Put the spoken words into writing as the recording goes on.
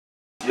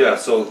Yeah,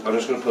 so I'm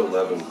just going to put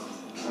 11.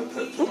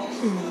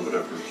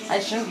 Whatever. I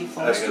shouldn't be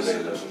full.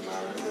 Estimated.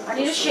 I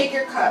need to shake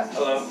your cup.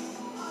 Hello.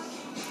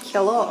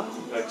 Hello.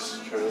 Beck's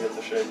trying to get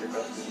the shaker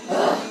cup.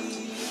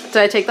 Did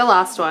I take the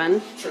last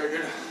one?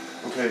 Triggered.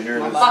 Okay, here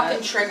it is.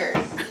 Fucking triggered.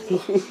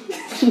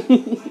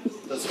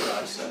 That's what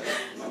I said.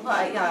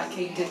 Well, yeah,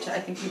 okay, you did. I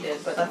think you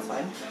did, but that's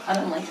fine. I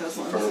don't like those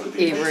ones.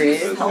 Avery.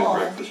 Hello.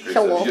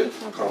 Hello.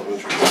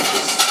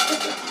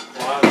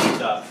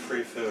 Wow,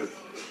 free food.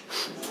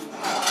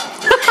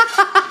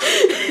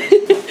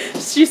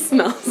 She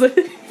smells it.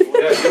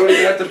 Yeah, you don't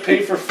even have to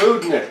pay for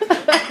food, Nick.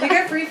 You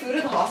get free food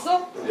at the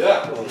hostel?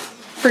 Yeah.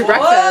 Free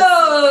breakfast.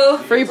 Whoa!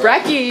 Free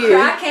brekkie.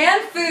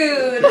 Crackhead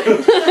food.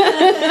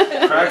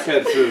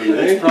 Crackhead food,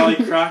 eh? It's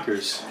probably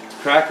crackers.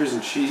 Crackers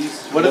and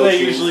cheese. What do they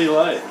usually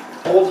like?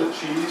 Hold the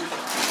cheese.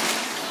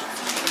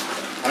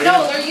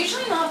 No, they're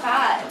usually not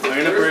bad.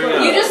 I'm gonna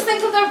bring You just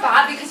think that they're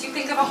bad because you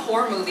think of a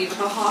horror movie with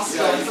a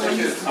hostel and someone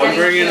who's I'm getting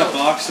bringing a killed.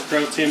 box of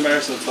protein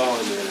bars, that's all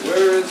I'm doing.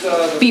 Where is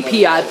the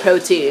BPI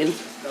protein.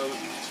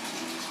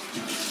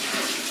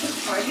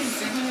 Why are you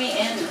zooming me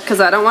in? Because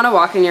I don't want to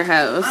walk in your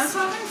house. I'm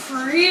fucking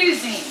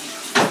freezing.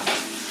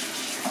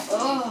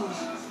 Oh.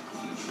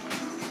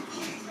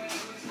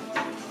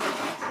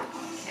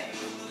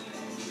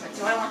 What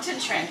do I want to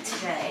drink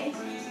today?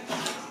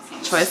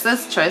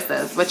 Choices,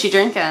 choices. What you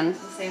drinking?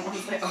 The same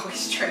ones I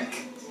always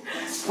drink.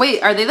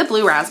 Wait, are they the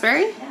blue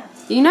raspberry? Yeah.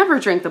 You never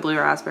drink the blue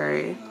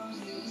raspberry.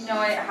 No,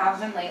 I have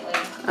been lately.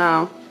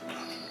 Oh.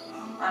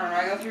 I don't know,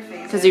 I go through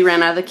phases. Because you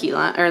ran out of the key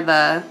lime, or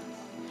the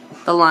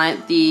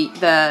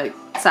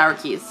sour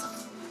keys.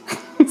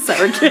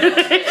 Sour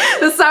candy.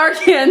 The sour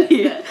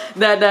candy.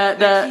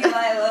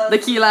 The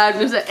key lime.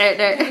 Can you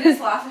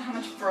just laugh at how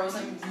much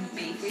frozen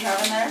beef we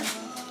have in there?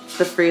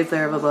 The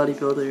freezer of a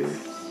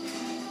bodybuilder.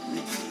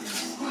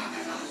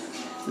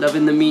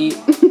 Loving the meat.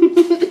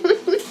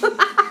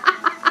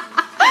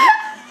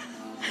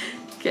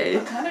 Okay.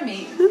 What kind of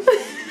meat?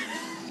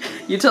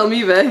 You tell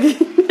me, Vic.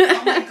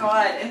 Oh my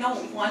god. In the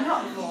one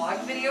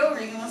vlog video,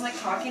 Regan was like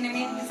talking to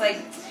me and he's like,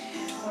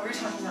 what were we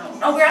talking about?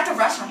 Oh, we were at the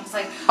restaurant. He's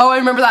like, Oh, I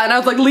remember that, and I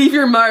was like, leave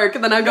your mark.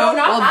 And then I go, no,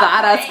 not well,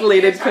 that way.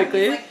 escalated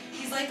quickly.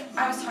 He's like,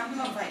 I was talking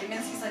about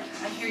vitamins. He's like,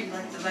 I hear you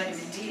like the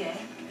vitamin D, eh?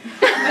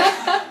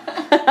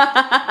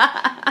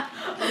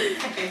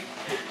 Okay.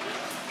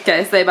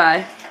 Okay, say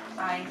bye.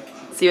 Bye.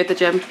 See you at the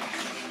gym.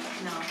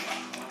 No.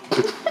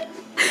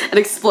 It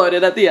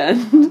exploded at the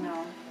end.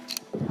 No.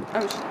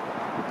 Oh, shit.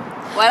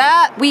 What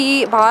up?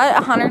 We bought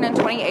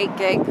 128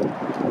 gig.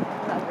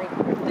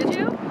 Did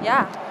you?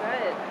 Yeah.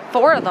 Good.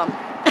 4 of them.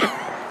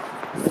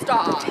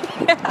 Stop.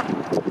 Yeah.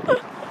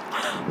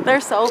 They're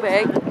so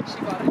big. She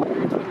bought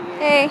 128.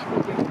 Hey.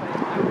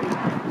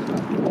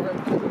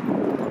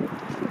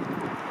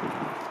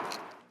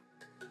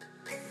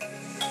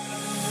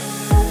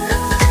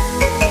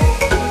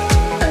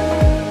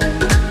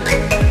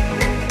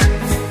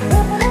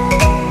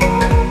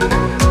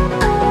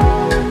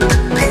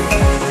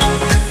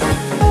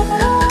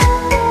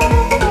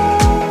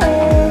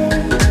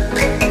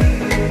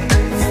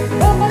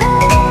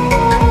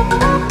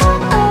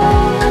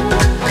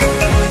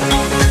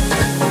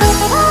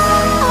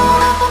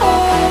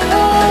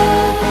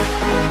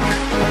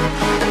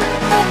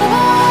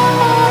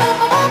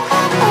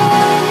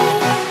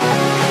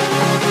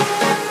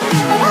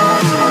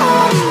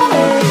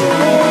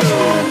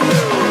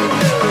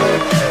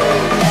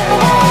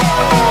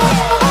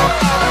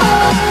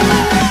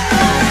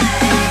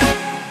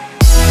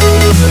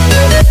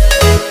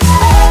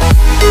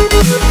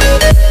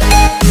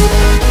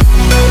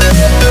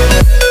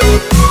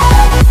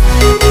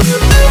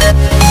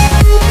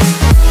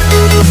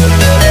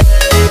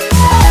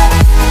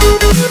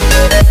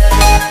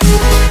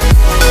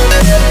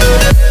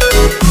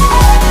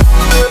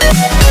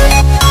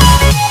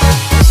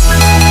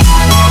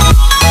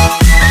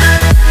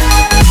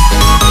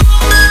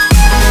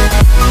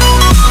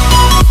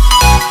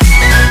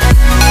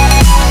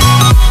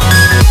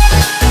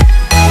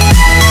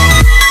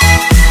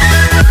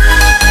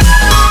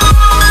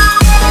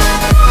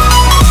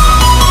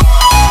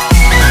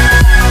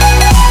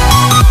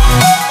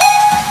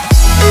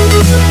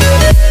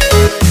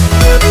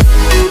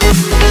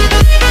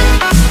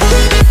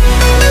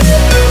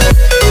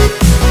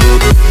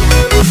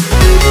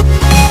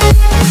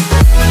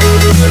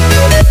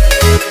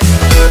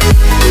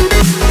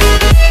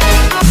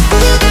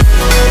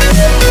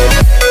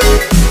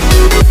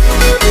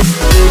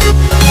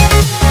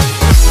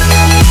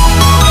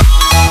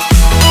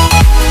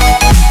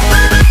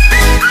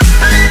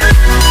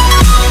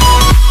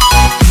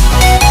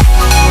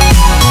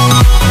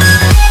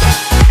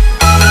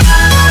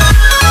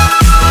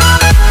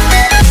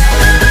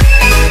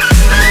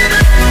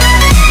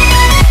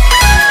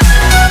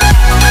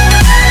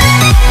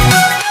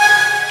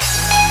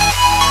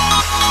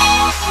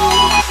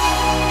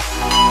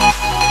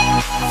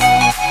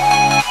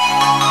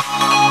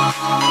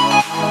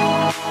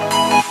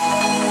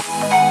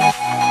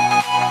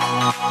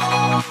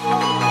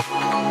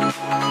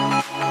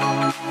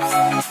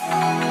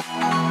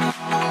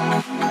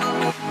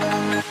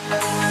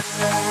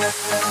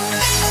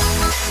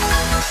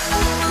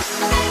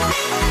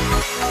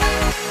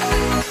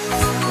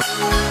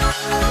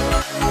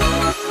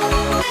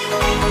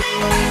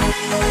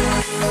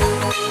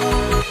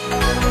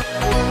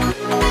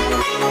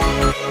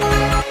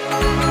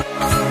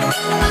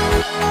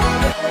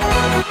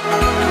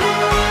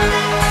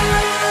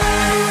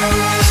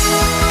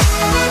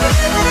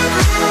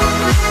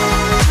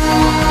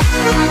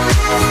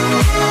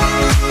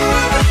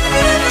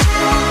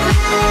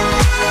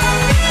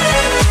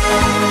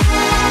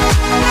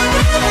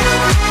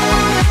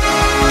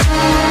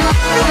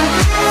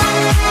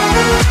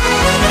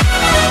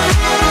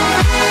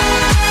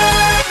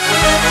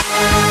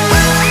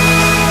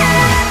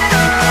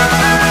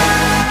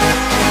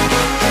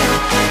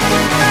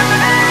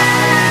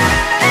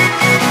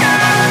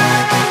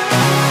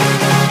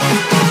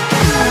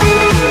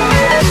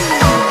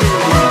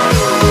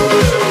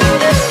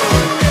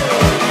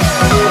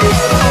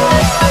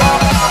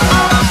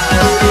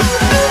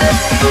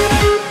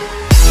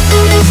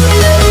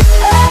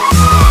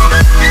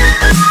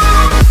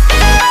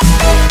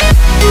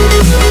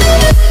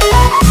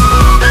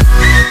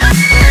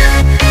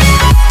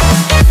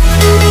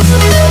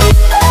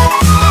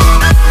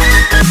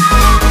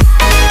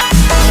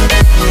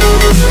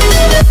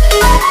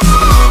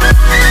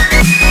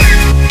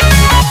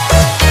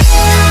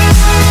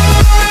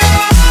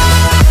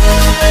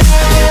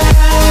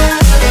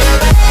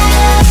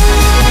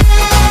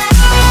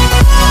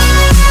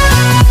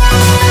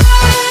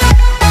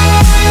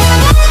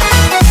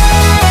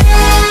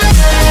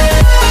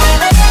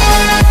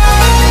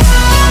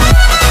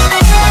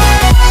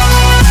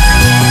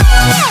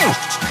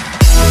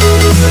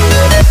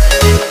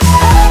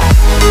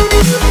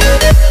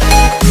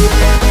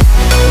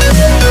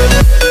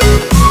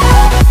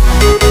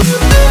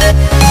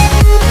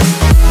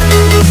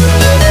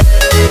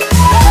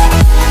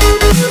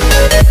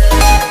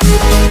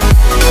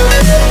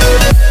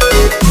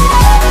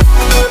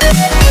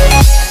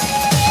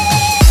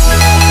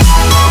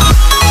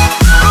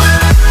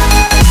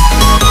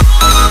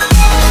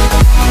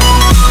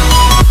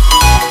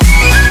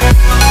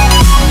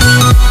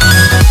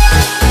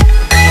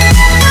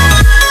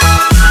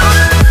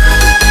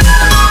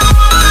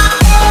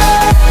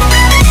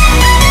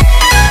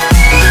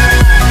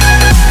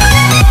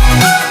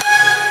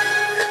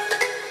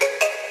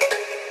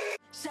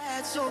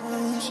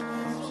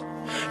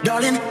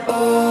 Darling,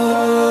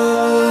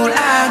 all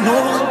I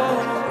know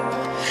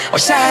are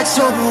sad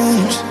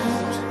songs,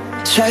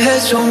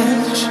 sad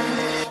songs.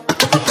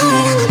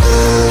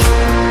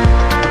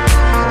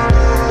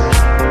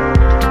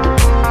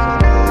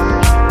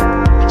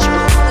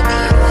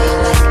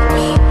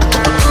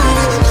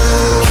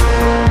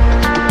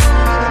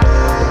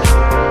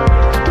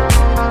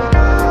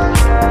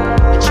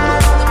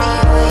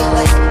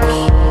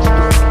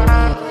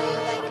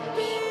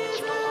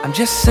 I'm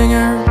just a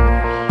singer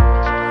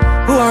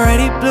who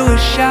already blew a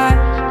shot.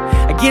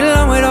 I get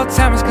along with old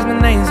timers cause my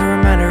name's a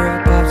reminder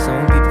of a pop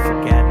song people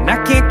forgot. And I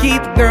can't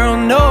keep the girl,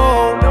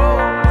 no,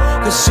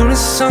 cause soon as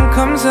the sun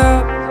comes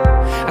up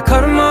I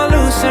cut them all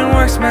loose and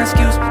work's my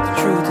excuse. But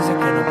the truth is I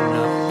can't open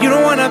up. You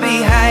don't wanna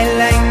be high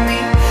like me,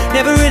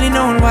 never really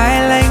knowing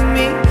why like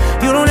me.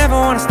 You don't ever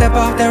wanna step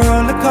off that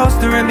roller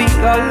coaster and be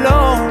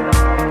alone.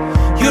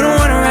 You don't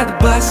wanna ride the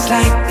bus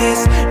like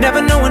this,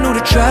 never knowing who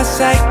to trust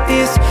like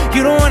this.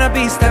 You don't wanna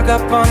be stuck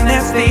up on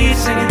that stage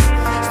singing,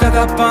 stuck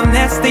up on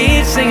that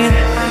stage singing.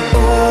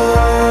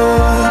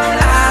 All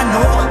I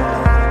know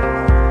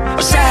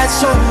are sad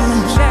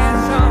songs,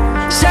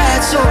 sad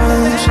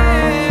songs.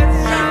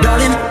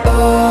 Darling,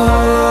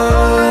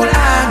 all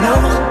I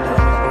know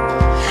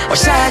are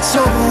sad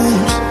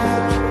songs,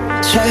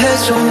 sad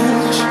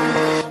songs.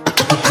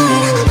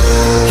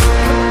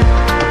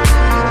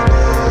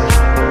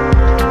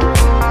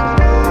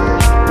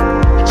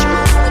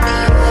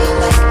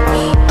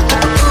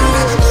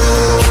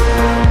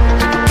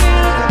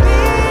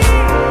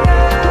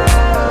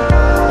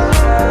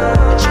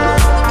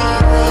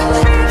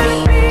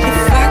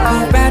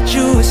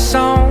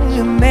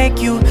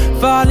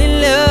 Fall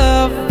in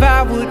love,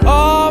 I would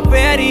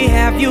already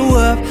have you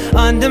up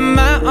under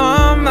my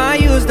arm. I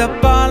used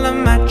up all of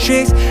my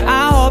tricks,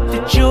 I hope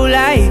that you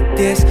like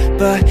this,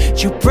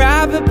 but you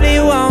probably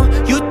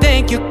won't. You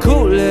think you're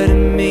cooler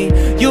than me,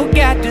 you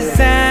got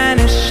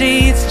designer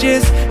sheets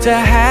just to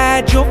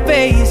hide your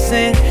face,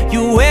 and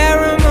you wear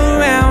them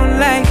around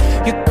like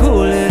you're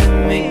cooler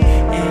than me.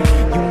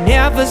 And you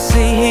never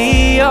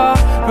see or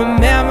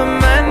remember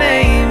my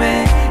name,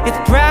 and it's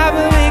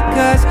probably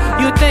cause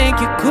you think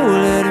you're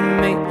cooler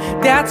than me.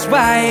 That's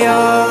why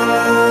all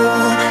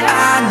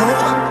I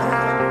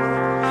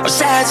know are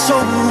sad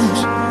songs,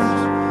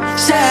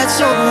 sad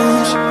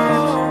songs.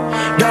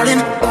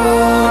 Darling,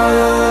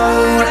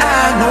 all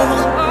I know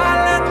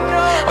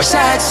are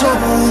sad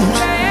songs,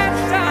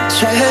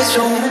 sad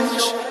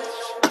songs.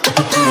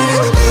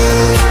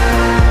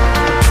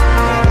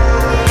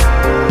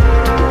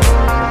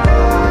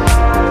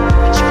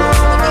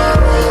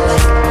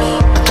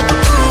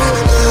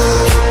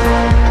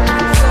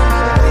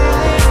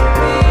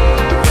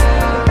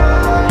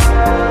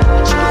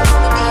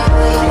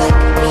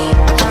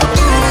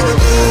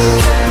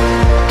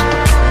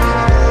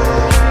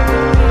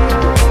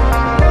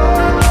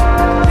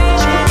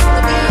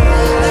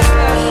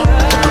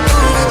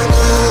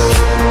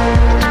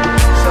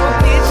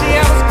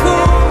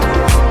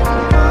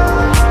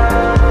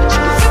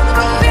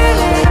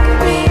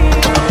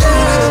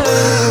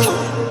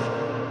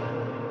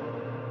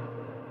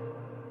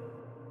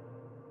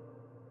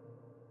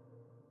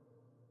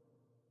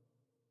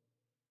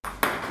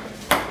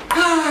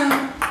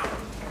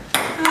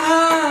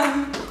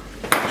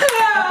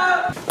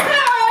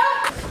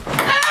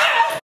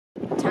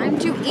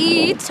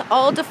 ate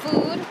all the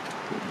food.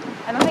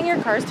 I don't think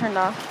your car's turned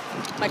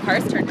off. My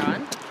car's turned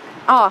on.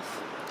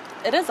 Off.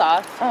 It is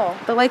off. Oh,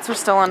 the lights were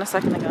still on a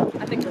second ago.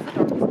 I think because the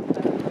door was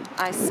open.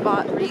 I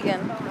spot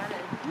Regan.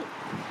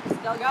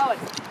 Still going.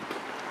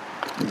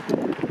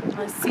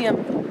 I see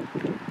him.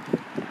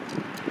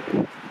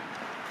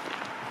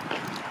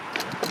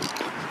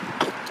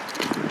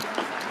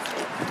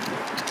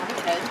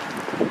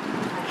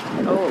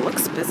 Oh, it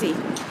looks busy.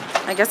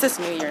 I guess it's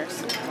New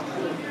Year's.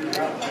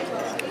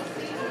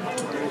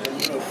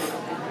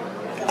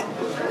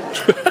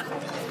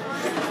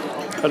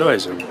 How do I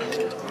zoom?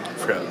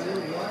 Forgot.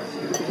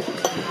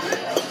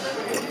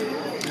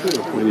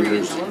 Many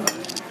years.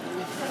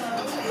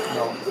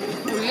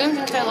 Regan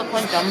thinks I look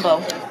like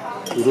Dumbo.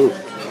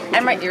 Mm-hmm.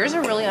 And my ears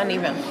are really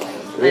uneven.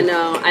 I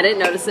know. I didn't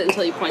notice it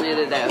until you pointed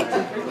it out.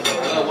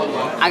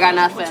 I got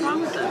nothing.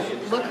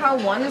 Look how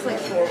one is like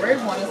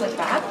forward, one is like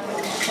back.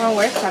 Want to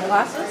wear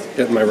sunglasses?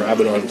 Getting my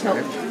rabbit on.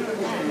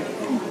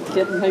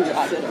 Get my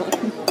rabbit on.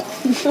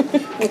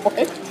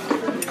 What?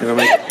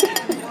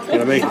 I'm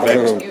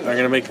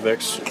gonna make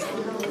Vic's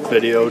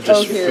video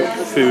just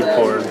food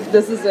porn.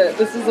 This is it.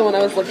 This is the one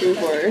I was looking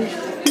for.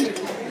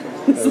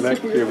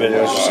 Your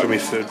video is just gonna be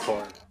food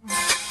porn.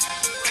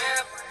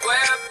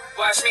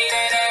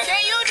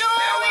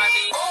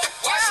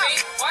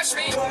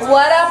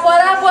 What up,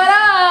 what up, what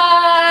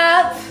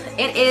up?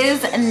 It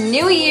is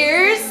New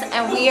Year's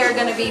and we are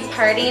gonna be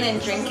partying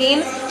and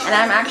drinking, and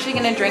I'm actually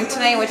gonna drink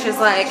tonight, which is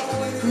like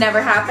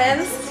never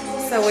happens.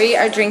 So we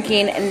are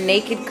drinking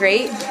Naked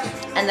Grape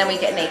and then we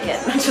get naked.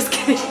 I'm just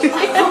kidding.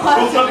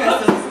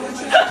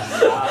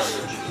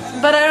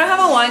 But I don't have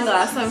a wine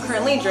glass, so I'm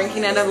currently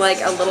drinking out of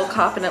like a little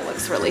cup and it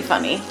looks really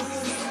funny.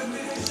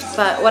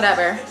 But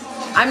whatever.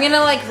 I'm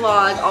gonna like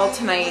vlog all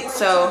tonight,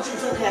 so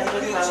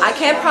I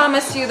can't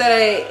promise you that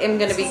I am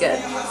gonna be good.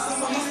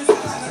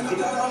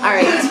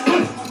 Alright.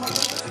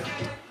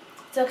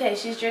 It's okay,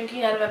 she's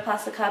drinking out of a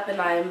plastic cup and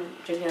I'm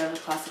drinking out of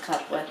a plastic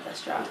cup with a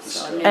straw.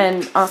 So I mean,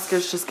 And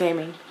Oscar's just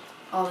gaming.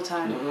 all the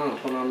time.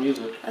 Put on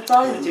music. That's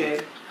all he's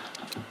doing.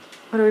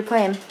 What are we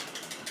playing?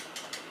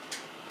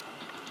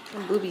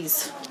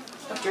 Boobies.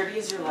 Dirty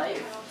is your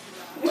life.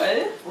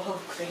 What? Whoa,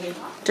 great.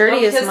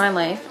 Dirty is my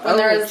life. When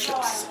there is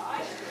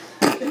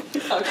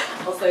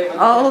I'll save it.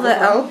 All the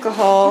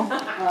alcohol. Yeah,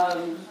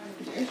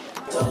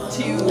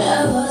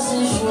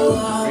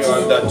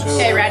 I'm done too.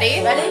 Okay,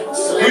 ready? Ready?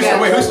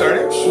 Wait, who's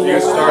starting? You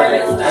guys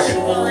started. Okay.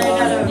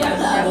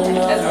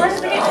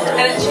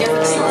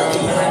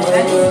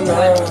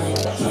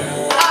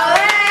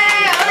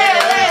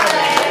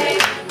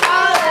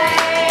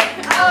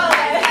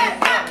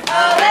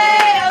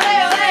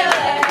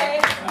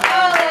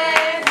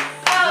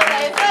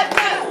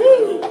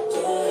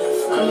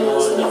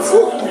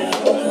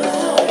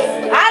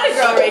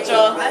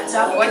 Rachel.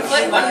 One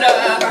foot, one no.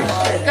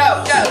 Go,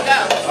 go, go.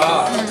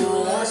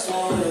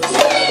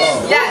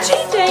 Yeah.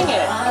 Gee dang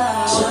it.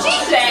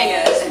 Gee dang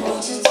it.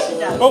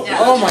 Oh,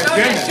 oh my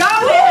goodness. Go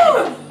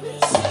in.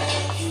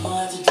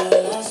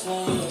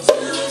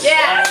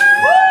 Yeah.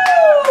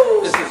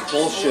 Woo. This is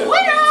bullshit.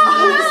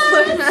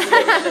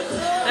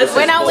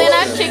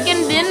 Winner, chicken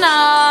dinner.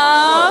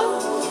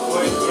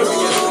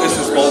 This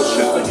is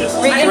bullshit.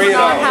 Regan's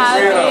not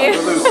happy.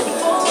 We're losing.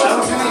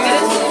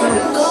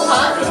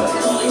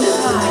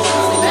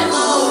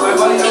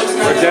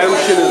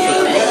 Redemption is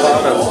a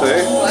product,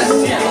 eh?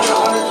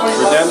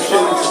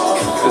 Redemption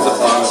is a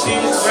product.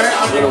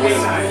 We're gonna win.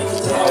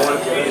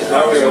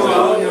 Now we're gonna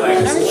win.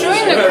 I'm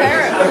chewing the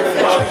carrot.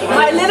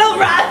 My little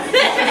rabbit.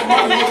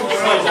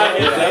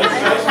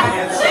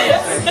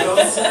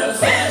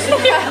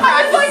 I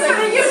was like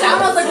putting you down.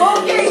 I was like, well,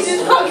 okay,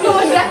 she's not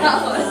going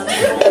down.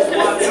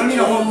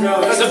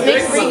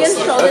 Make Regan's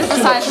shoulders the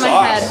size of my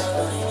head.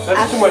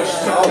 That's too much.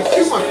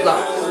 Too much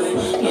love.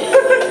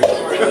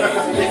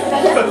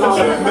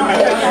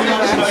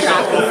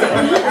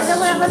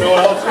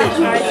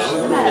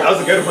 That was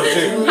a good one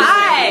too.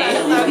 Hi.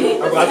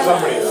 I'm glad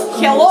somebody.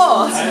 Hello.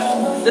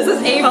 This is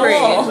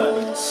Avery.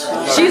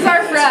 She's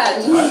our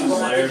friend.